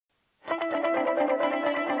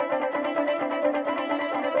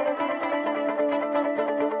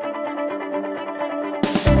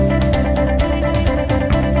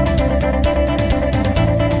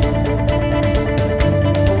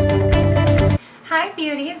Hi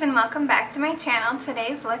beauties, and welcome back to my channel.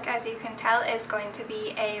 Today's look, as you can tell, is going to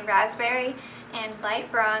be a raspberry and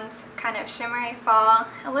light bronze kind of shimmery fall,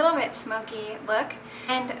 a little bit smoky look.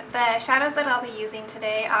 And the shadows that I'll be using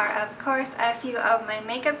today are of course a few of my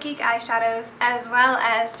Makeup Geek eyeshadows, as well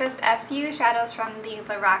as just a few shadows from the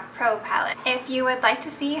Lorac Pro palette. If you would like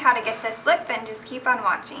to see how to get this look, then just keep on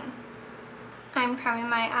watching. I'm priming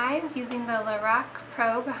my eyes using the Lorac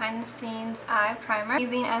Pro Behind the Scenes Eye Primer,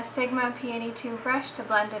 using a Sigma P82 brush to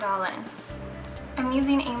blend it all in. I'm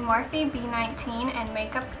using a Morphe B19 and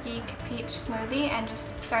Makeup Geek Peach Smoothie and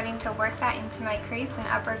just starting to work that into my crease and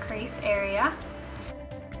upper crease area.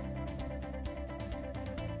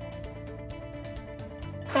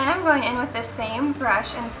 Then I'm going in with the same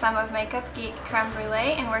brush and some of Makeup Geek Creme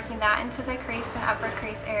Brulee and working that into the crease and upper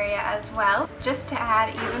crease area as well, just to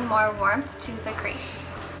add even more warmth to the crease.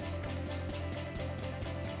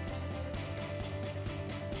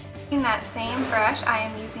 In that same brush, I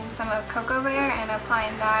am using some of Cocoa Bear and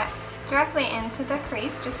applying that directly into the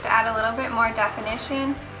crease just to add a little bit more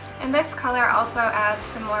definition, and this color also adds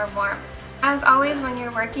some more warmth. As always, when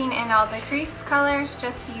you're working in all the crease colors,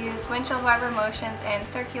 just use windshield wiper motions and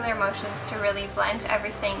circular motions to really blend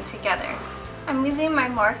everything together. I'm using my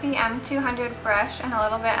Morphe M200 brush and a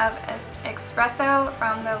little bit of ESPRESSO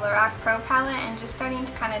from the Lorac Pro palette and just starting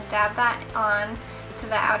to kind of dab that on to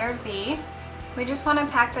the outer V. We just want to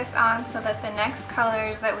pack this on so that the next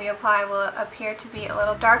colors that we apply will appear to be a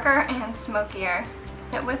little darker and smokier.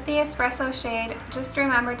 With the espresso shade, just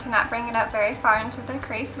remember to not bring it up very far into the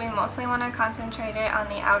crease. We mostly want to concentrate it on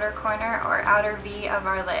the outer corner or outer V of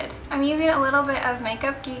our lid. I'm using a little bit of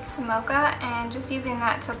Makeup Geek's MOCHA and just using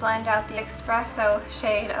that to blend out the espresso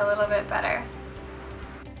shade a little bit better.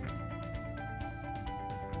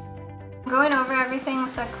 Going over everything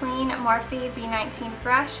with a clean Morphe B19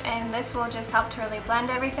 brush, and this will just help to really blend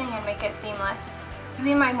everything and make it seamless.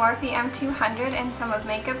 Using my Morphe M200 and some of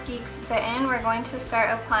Makeup Geek's BITTEN, we're going to start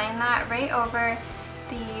applying that right over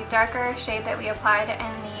the darker shade that we applied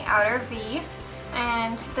in the outer V.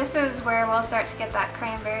 And this is where we'll start to get that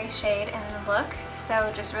cranberry shade in the look.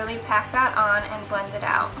 So just really pack that on and blend it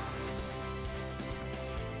out.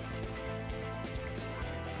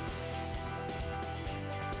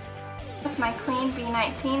 With my clean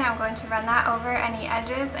B19, I'm going to run that over any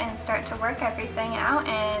edges and start to work everything out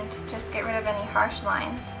and just get rid of any harsh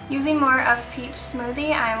lines. Using more of Peach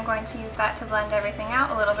Smoothie, I'm going to use that to blend everything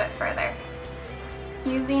out a little bit further.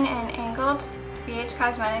 Using an angled BH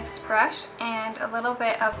Cosmetics brush and a little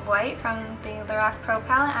bit of white from the Lorac Pro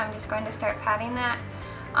palette, I'm just going to start patting that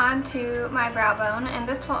onto my brow bone, and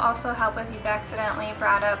this will also help if you've accidentally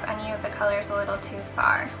brought up any of the colors a little too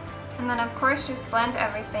far. And then of course just blend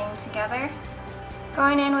everything together.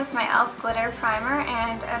 Going in with my e.l.f. glitter primer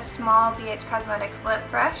and a small BH Cosmetics lip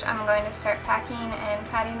brush, I'm going to start packing and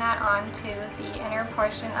patting that onto the inner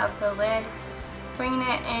portion of the lid, bringing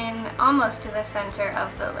it in almost to the center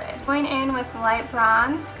of the lid. Going in with light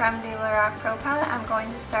bronze from the Lorac Pro palette, I'm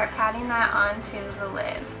going to start patting that onto the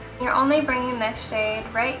lid. You're only bringing this shade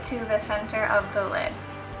right to the center of the lid.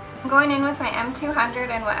 I'm going in with my M200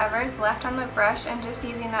 and whatever is left on the brush and just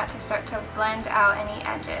using that to start to blend out any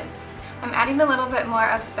edges. I'm adding a little bit more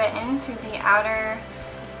of BITTEN to the outer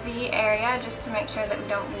V area just to make sure that we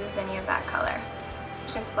don't lose any of that color.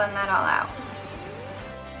 Just blend that all out.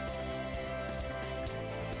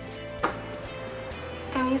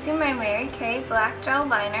 I'm using my Mary Kay black gel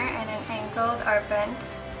liner and an angled or bent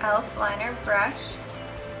e.l.f. liner brush,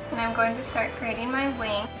 and I'm going to start creating my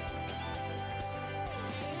wing.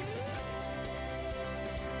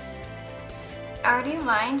 I already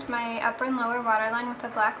lined my upper and lower waterline with a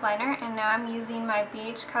black liner, and now I'm using my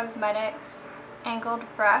BH Cosmetics angled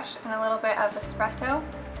brush and a little bit of espresso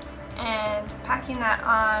and packing that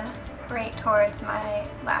on right towards my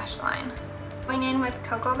lash line. Going in with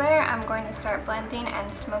Cocoa Bear, I'm going to start blending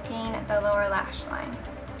and smoking the lower lash line.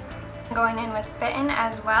 Going in with BITTEN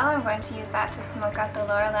as well, I'm going to use that to smoke out the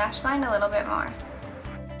lower lash line a little bit more.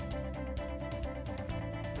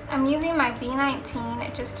 I'm using my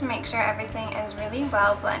B19 just to make sure everything is really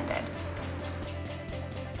well blended.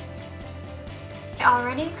 I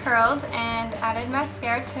already curled and added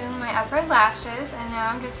mascara to my upper lashes, and now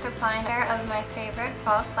I'm just applying a pair of my favorite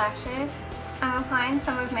false lashes. I'm applying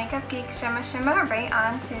some of Makeup Geek's Shimma right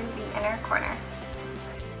onto the inner corner.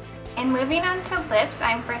 And moving on to lips,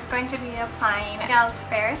 I'm first going to be applying L'Oreal's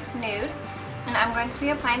Fairest Nude, and I'm going to be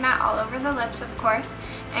applying that all over the lips, of course.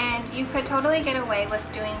 And you could totally get away with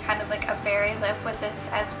doing kind of like a berry lip with this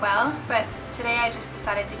as well, but today I just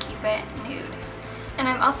decided to keep it nude. And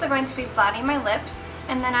I'm also going to be blotting my lips,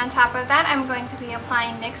 and then on top of that I'm going to be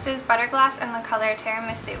applying NYX's Butterglass in the color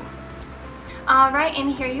Tiramisu. Alright,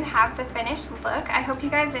 and here you have the finished look. I hope you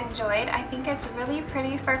guys enjoyed. I think it's really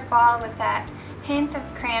pretty for fall with that hint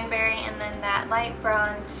of cranberry and then that light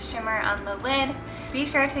bronze shimmer on the lid. Be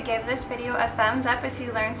sure to give this video a thumbs up if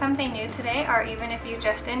you learned something new today, or even if you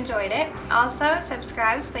just enjoyed it. Also,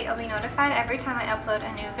 subscribe so that you'll be notified every time I upload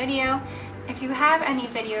a new video. If you have any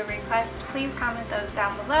video requests, please comment those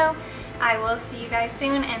down below. I will see you guys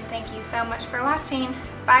soon, and thank you so much for watching.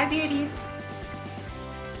 Bye, beauties!